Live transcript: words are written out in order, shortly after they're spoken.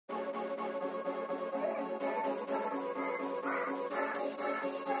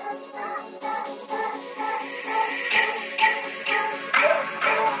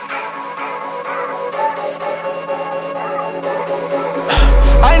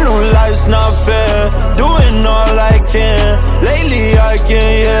life's not fair, doing all I can. Lately I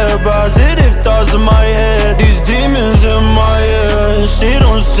can't hear positive thoughts in my head. These demons in my ear, and she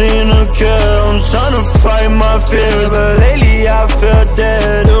don't seem to care. I'm tryna fight my fears, but lately I feel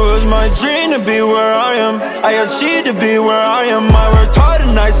dead. It was my dream to be where I am, I achieved to be where I am. I worked hard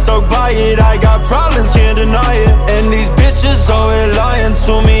and I stuck by it. I got problems, can't deny it. And these bitches always lying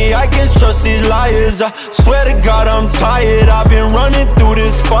to me, I can't trust these liars. I swear to God I'm tired, I've been running through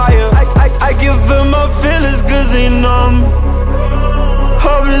this fire. I give them my feelings cause they numb.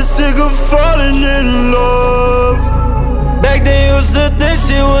 I've been sick of falling in love. Back then used to think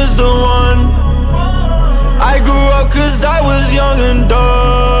she was the one. I grew up cause I was young and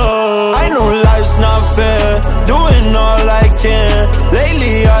dumb. I know life's not fair, doing all I can.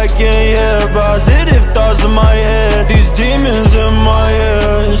 Lately I can't hear positive thoughts in my head. These demons in my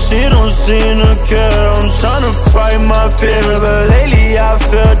ear, and she don't seem to care. I'm tryna fight my fears, but lately I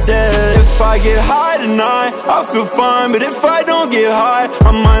feel dead. If I get high tonight, I feel fine, but if I don't get high,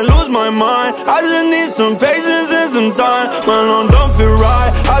 I might lose my mind. I just need some patience and some time. Man, I don't feel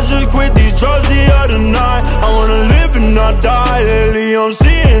right, I should quit these drugs the other night. I wanna live and not die, lately I'm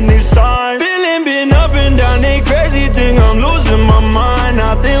seeing these signs. Feeling been up and down, they crazy think I'm losing my mind.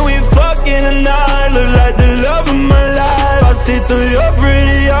 I think we fucking tonight, look like the love of my life. I see through your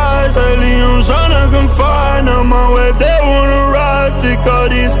pretty eyes, lately I'm tryna confide. Now my way, they wanna ride, sick of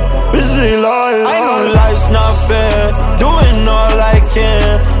these busy lies. I know life's not fair, doing all I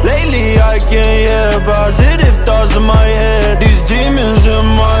can. Lately I can't hear positive thoughts in my head. These demons in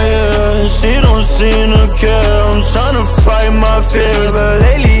my ear, and she don't seem to care. I'm tryna fight my fears, but